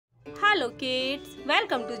Hello kids,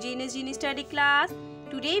 welcome to Genius Study class.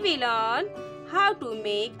 Today we learn how to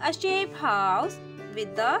make a shape house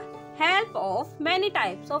with the help of many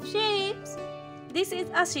types of shapes. This is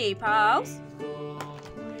a shape house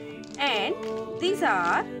and these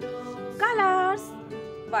are colors.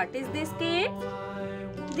 What is this kids?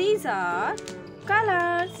 These are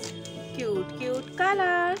colors. Cute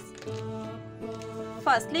colors.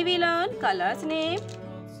 Firstly we learn colors name.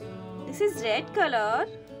 This is red color,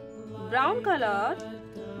 brown color,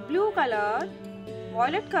 blue color,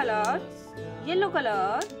 violet color, yellow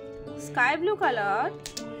color, sky blue color,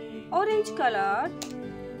 orange color,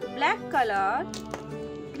 black color,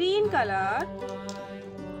 green color,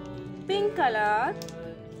 pink color,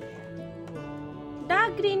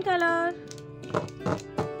 dark green color.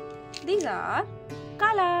 These are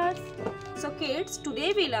colors. So kids,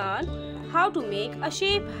 today we learn how to make a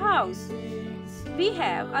shape house. We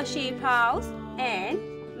have a shape house and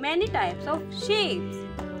many types of shapes.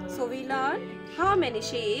 So we learn how many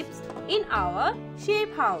shapes in our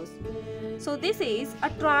shape house. So this is a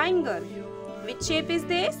triangle. Which shape is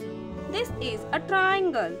this? This is a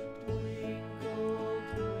triangle.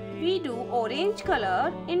 We do orange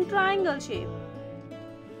color in triangle shape.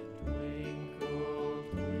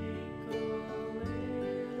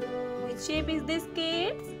 Which shape is this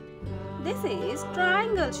kids? This is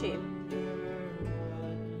triangle shape.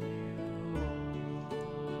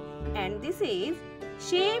 And this is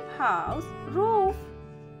shape house roof.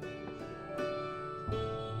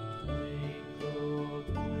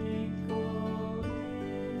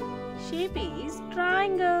 Shape is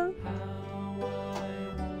triangle.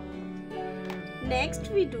 Next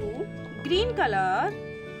we do green color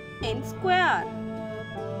in square.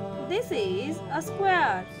 This is a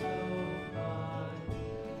square.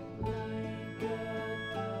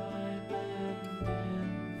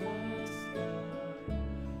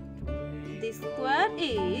 This square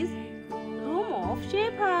is room of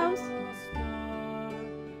shape house.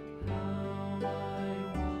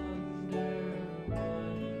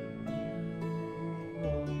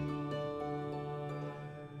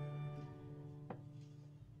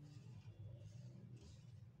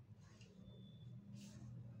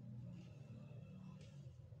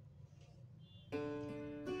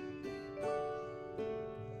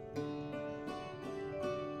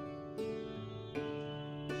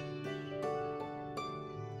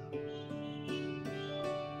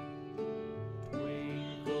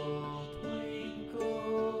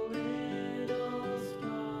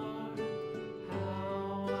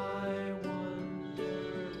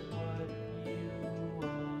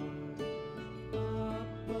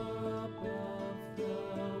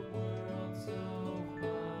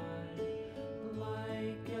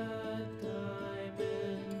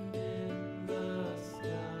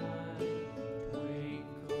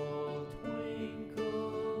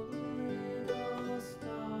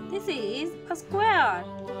 This is a square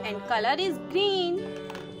and color is green.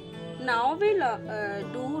 Now we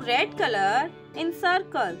do red color in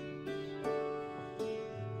circle.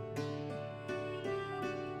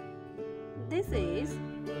 This is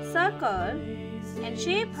circle and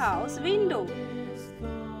shape house window.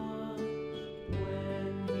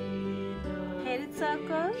 Here is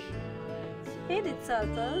circle. Here is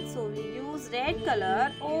circle. So we use red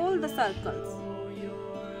color all the circles.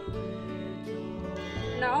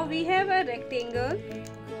 Now we have a rectangle,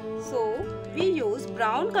 so we use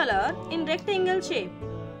brown color in rectangle shape.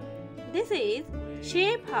 This is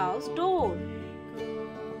shape house door.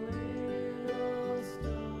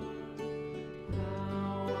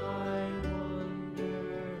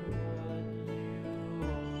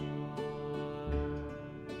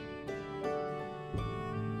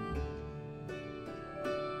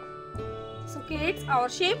 So kids, our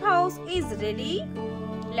shape house is ready.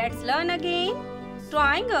 Let's learn again.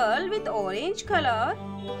 Triangle with orange color,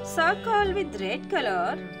 circle with red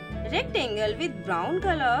color, rectangle with brown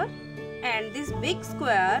color, and this big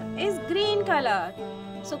square is green color.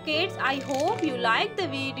 So kids, I hope you like the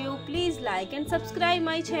video. Please like and subscribe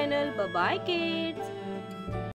my channel. Bye bye kids.